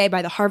each day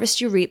by the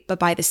harvest you reap, but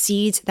by the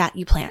seeds that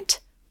you plant.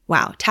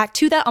 Wow,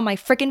 tattoo that on my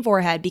freaking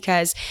forehead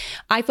because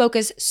I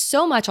focus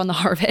so much on the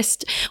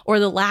harvest or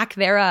the lack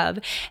thereof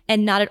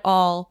and not at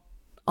all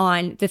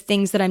on the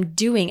things that I'm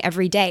doing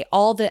every day.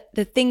 All the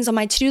things on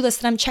my to-do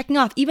list that I'm checking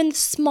off, even the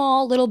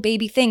small little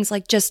baby things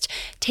like just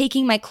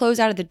taking my clothes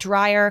out of the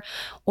dryer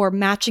or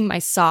matching my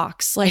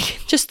socks,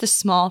 like just the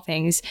small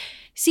things.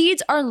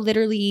 Seeds are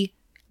literally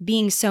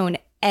being sown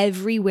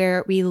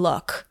everywhere we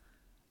look.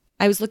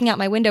 I was looking out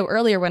my window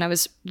earlier when I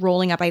was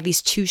rolling up. I have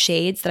these 2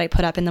 shades that I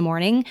put up in the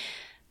morning.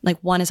 Like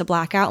one is a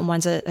blackout and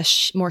one's a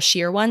more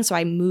sheer one. So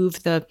I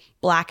moved the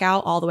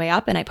blackout all the way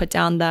up and I put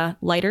down the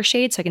lighter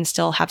shade so I can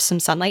still have some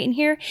sunlight in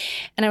here.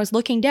 And I was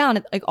looking down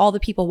at like all the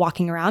people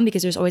walking around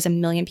because there's always a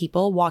million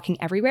people walking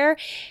everywhere.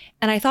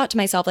 And I thought to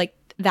myself, like,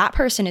 that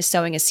person is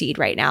sowing a seed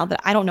right now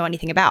that I don't know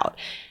anything about.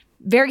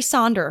 Very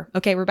Sonder.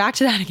 Okay, we're back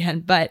to that again.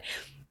 But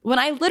when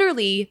I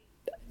literally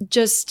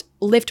just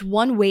lift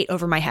one weight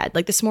over my head,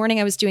 like this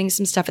morning I was doing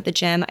some stuff at the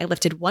gym. I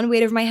lifted one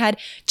weight over my head,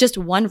 just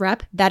one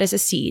rep, that is a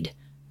seed.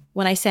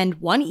 When I send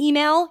one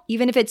email,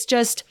 even if it's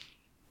just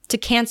to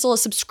cancel a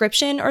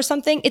subscription or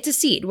something, it's a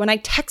seed. When I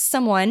text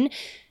someone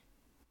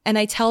and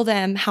I tell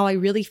them how I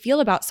really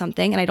feel about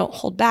something and I don't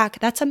hold back,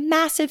 that's a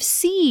massive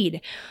seed.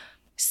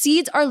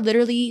 Seeds are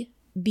literally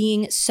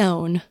being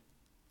sown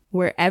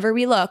wherever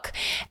we look.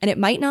 And it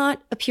might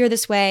not appear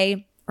this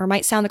way or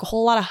might sound like a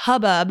whole lot of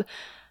hubbub,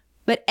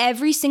 but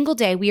every single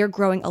day we are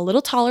growing a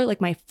little taller like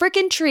my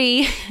freaking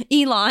tree,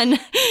 Elon.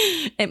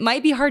 It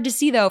might be hard to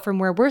see though from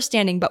where we're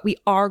standing, but we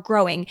are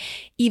growing,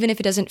 even if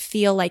it doesn't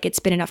feel like it's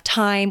been enough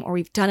time or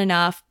we've done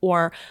enough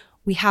or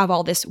we have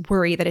all this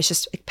worry that is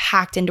just like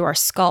packed into our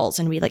skulls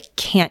and we like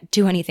can't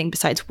do anything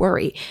besides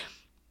worry.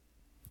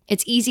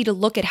 It's easy to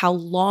look at how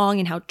long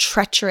and how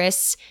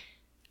treacherous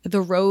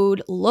the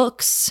road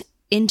looks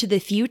into the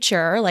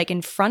future, like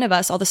in front of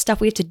us, all the stuff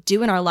we have to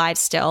do in our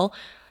lives still.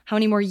 How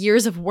many more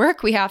years of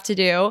work we have to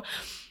do,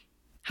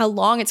 how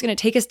long it's going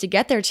to take us to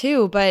get there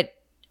too. But,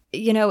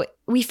 you know,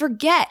 we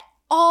forget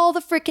all the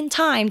freaking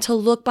time to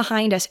look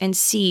behind us and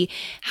see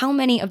how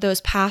many of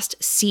those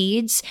past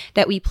seeds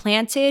that we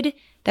planted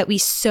that we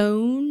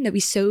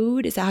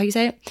sowed, is that how you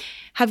say it?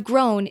 Have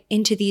grown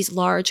into these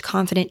large,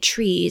 confident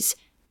trees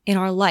in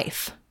our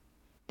life.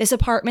 This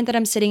apartment that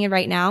I'm sitting in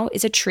right now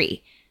is a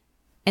tree.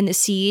 And the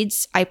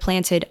seeds I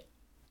planted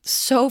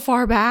so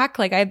far back,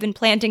 like I've been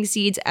planting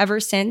seeds ever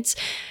since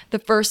the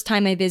first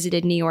time I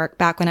visited New York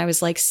back when I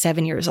was like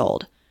 7 years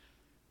old.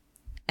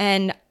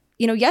 And,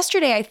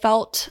 yesterday I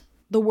felt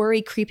the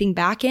worry creeping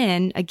back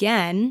in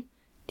again,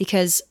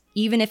 because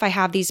even if I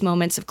have these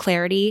moments of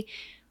clarity,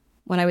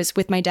 when I was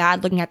with my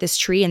dad looking at this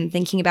tree and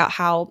thinking about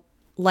how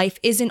life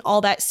isn't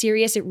all that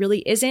serious, it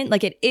really isn't.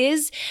 Like it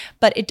is,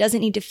 but it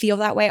doesn't need to feel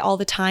that way all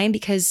the time,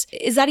 because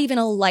is that even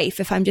a life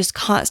if I'm just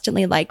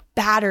constantly like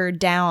battered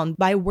down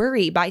by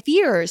worry, by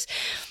fears?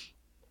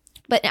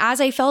 But as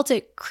I felt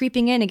it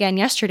creeping in again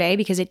yesterday,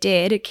 because it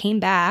came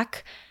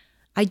back,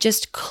 I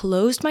just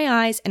closed my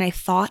eyes and I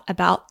thought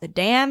about the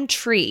damn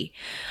tree.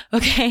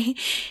 Okay.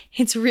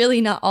 It's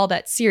really not all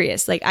that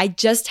serious. Like I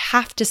just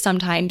have to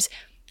sometimes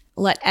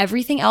let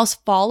everything else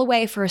fall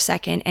away for a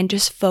second and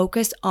just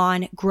focus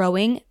on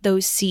growing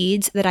those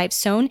seeds that I've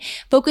sown.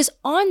 Focus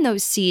on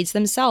those seeds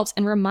themselves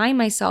and remind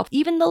myself,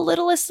 even the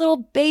littlest little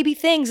baby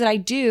things that I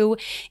do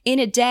in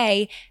a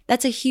day,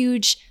 that's a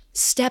huge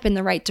step in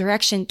the right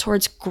direction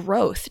towards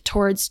growth,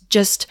 towards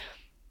just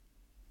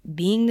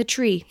being the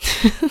tree.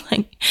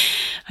 Like,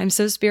 I'm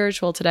so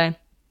spiritual today.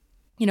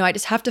 I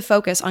just have to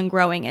focus on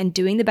growing and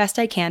doing the best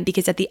I can,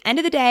 because at the end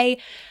of the day,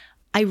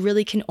 I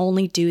really can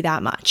only do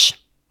that much.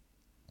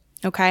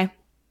 Okay?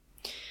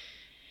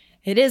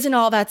 It isn't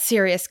all that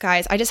serious,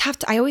 guys.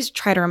 I always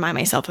try to remind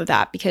myself of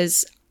that,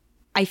 because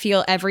I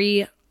feel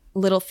every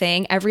little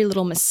thing, every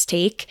little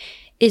mistake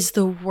is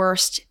the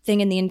worst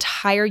thing in the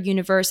entire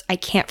universe. I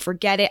can't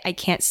forget it. I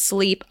can't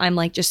sleep. I'm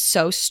like just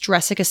so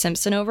Stressica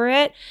Simpson over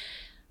it.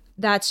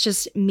 That's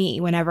just me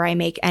whenever I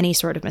make any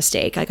sort of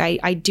mistake. Like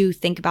I do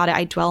think about it.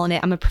 I dwell on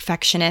it. I'm a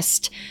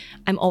perfectionist.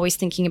 I'm always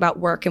thinking about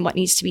work and what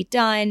needs to be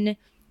done.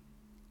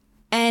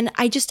 And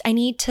I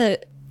need to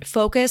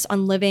focus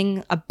on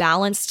living a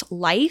balanced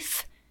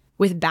life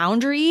with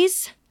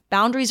boundaries.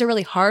 Boundaries are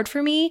really hard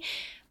for me,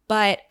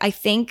 but I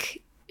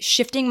think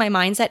shifting my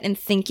mindset and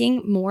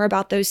thinking more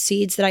about those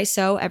seeds that I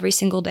sow every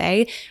single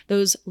day,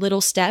 those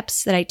little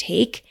steps that I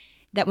take,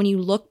 that when you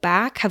look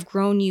back have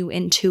grown you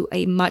into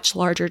a much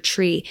larger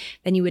tree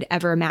than you would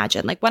ever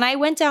imagine. Like when I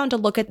went down to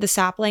look at the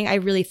sapling, I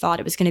really thought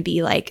it was going to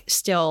be like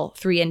still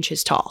 3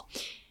 inches tall,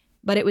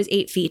 but it was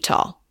 8 feet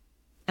tall.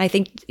 I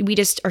think we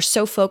just are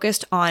so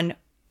focused on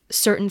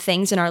certain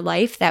things in our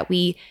life that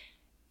we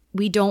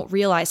don't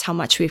realize how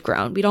much we've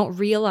grown. We don't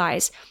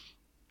realize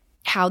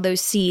how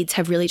those seeds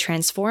have really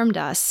transformed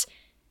us,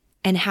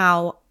 and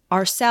how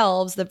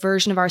ourselves, the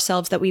version of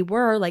ourselves that we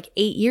were like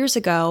 8 years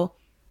ago,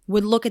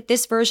 would look at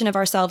this version of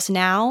ourselves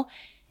now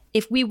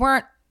if we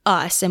weren't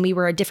us and we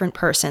were a different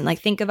person. Like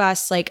think of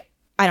us like,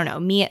 I don't know,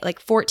 me at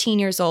like 14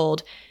 years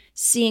old,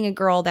 seeing a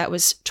girl that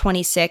was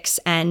 26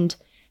 and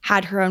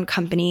had her own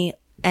company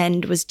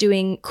and was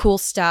doing cool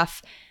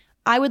stuff.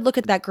 I would look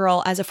at that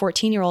girl as a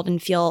 14-year-old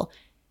and feel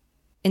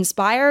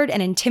inspired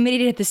and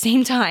intimidated at the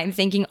same time,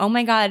 thinking, oh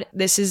my God,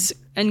 this is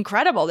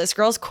incredible. This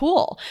girl's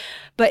cool.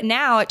 But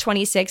now at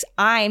 26,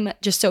 I'm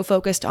just so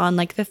focused on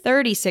like the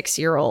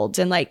 36-year-olds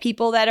and like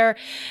people that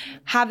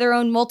have their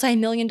own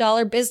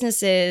multi-million-dollar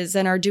businesses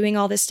and are doing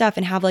all this stuff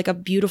and have like a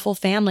beautiful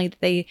family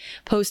that they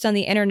post on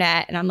the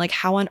internet. And I'm like,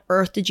 how on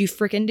earth did you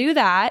freaking do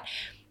that?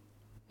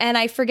 And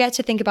I forget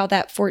to think about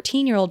that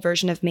 14-year-old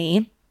version of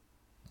me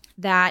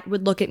that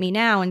would look at me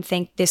now and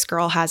think this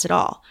girl has it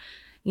all.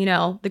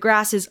 The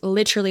grass is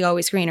literally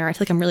always greener. I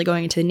feel like I'm really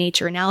going into the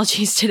nature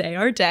analogies today,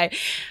 aren't I?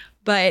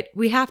 But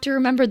we have to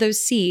remember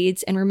those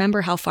seeds and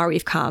remember how far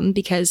we've come,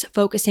 because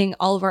focusing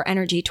all of our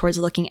energy towards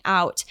looking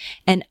out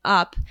and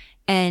up,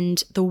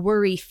 and the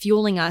worry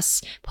fueling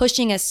us,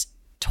 pushing us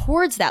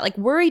towards that. Like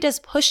worry does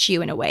push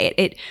you in a way.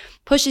 It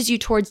pushes you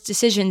towards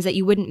decisions that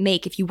you wouldn't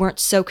make if you weren't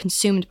so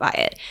consumed by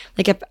it.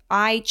 Like if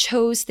I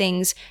chose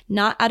things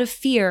not out of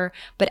fear,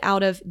 but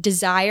out of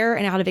desire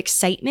and out of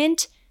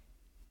excitement,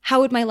 how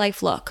would my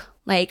life look?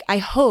 Like, I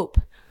hope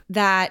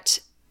that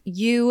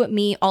you,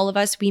 me, all of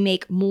us, we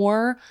make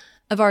more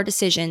of our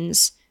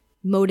decisions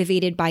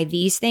motivated by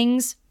these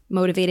things,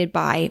 motivated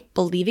by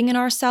believing in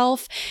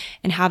ourselves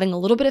and having a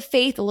little bit of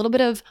faith, a little bit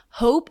of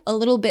hope, a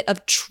little bit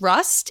of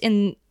trust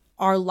in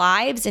our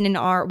lives and in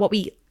what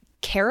we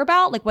care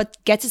about, like what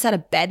gets us out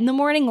of bed in the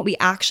morning, what we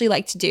actually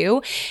like to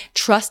do.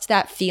 Trust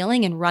that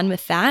feeling and run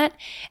with that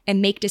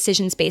and make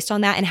decisions based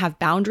on that and have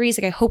boundaries.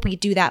 Like I hope we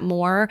do that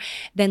more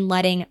than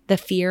letting the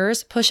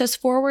fears push us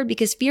forward,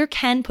 because fear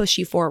can push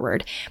you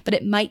forward, but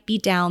it might be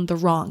down the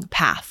wrong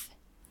path.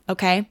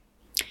 Okay?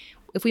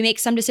 If we make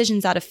some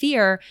decisions out of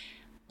fear,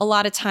 a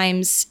lot of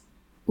times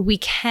we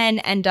can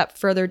end up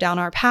further down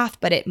our path,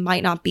 but it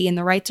might not be in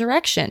the right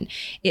direction.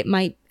 It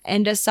might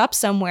end us up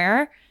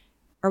somewhere,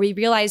 or we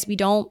realize we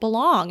don't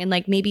belong. And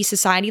like maybe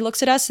society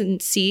looks at us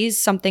and sees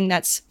something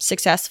that's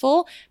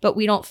successful, but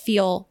we don't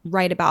feel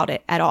right about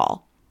it at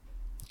all.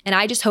 And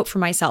I just hope for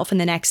myself in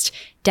the next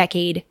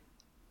decade,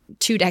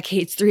 2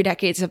 decades, 3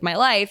 decades of my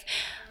life,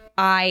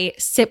 I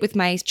sit with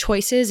my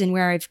choices and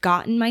where I've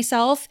gotten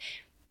myself,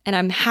 and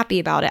I'm happy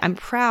about it. I'm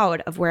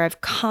proud of where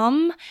I've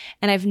come,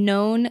 and I've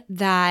known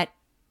that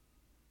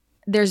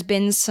there's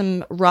been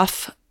some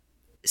rough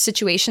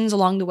situations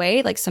along the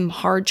way, like some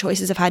hard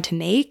choices I've had to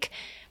make,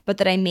 but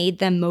that I made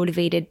them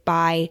motivated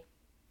by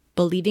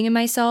believing in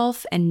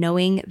myself and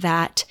knowing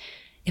that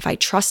if I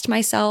trust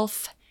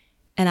myself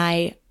and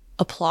I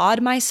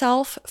applaud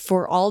myself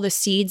for all the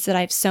seeds that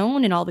I've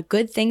sown and all the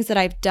good things that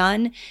I've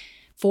done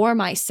for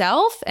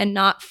myself, and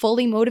not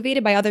fully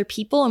motivated by other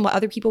people and what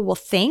other people will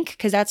think,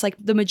 because that's like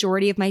the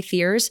majority of my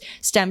fears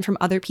stem from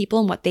other people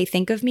and what they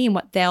think of me and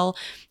what they'll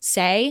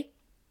say.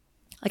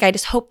 Like, I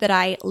just hope that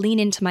I lean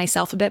into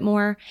myself a bit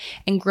more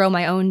and grow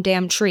my own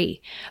damn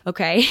tree,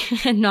 okay?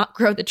 And not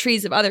grow the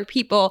trees of other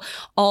people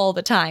all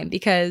the time,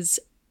 because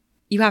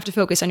you have to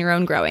focus on your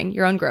own growing,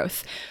 your own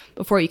growth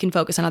before you can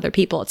focus on other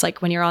people. It's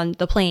like when you're on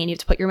the plane, you have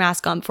to put your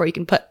mask on before you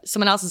can put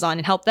someone else's on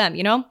and help them,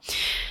 you know?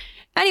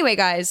 Anyway,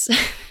 guys,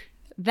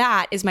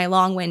 that is my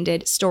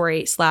long-winded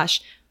story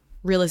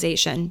 /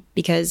 realization,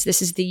 because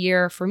this is the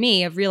year for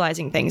me of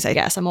realizing things, I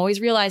guess. I'm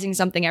always realizing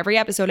something every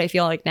episode, I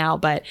feel like now,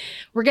 but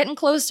we're getting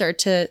closer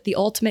to the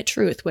ultimate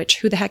truth, which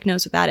who the heck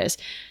knows what that is.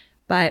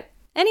 But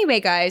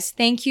anyway, guys,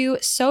 thank you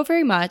so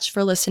very much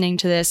for listening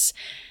to this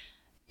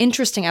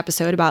interesting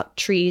episode about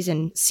trees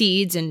and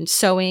seeds and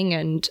sowing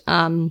and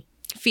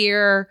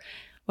fear.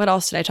 What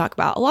else did I talk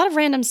about? A lot of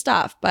random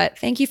stuff, but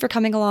thank you for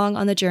coming along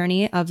on the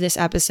journey of this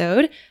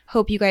episode.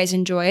 Hope you guys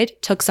enjoyed,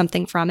 took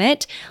something from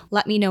it.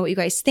 Let me know what you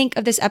guys think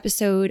of this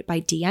episode by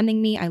DMing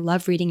me. I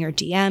love reading your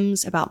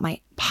DMs about my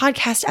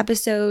podcast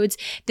episodes,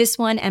 this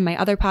one and my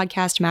other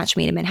podcast, Match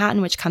Made in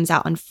Manhattan, which comes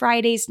out on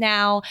Fridays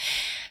now.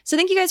 So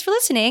thank you guys for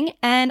listening,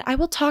 and I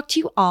will talk to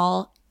you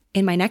all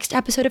in my next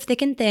episode of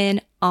Thick and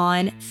Thin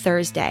on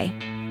Thursday.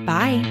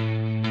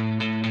 Bye.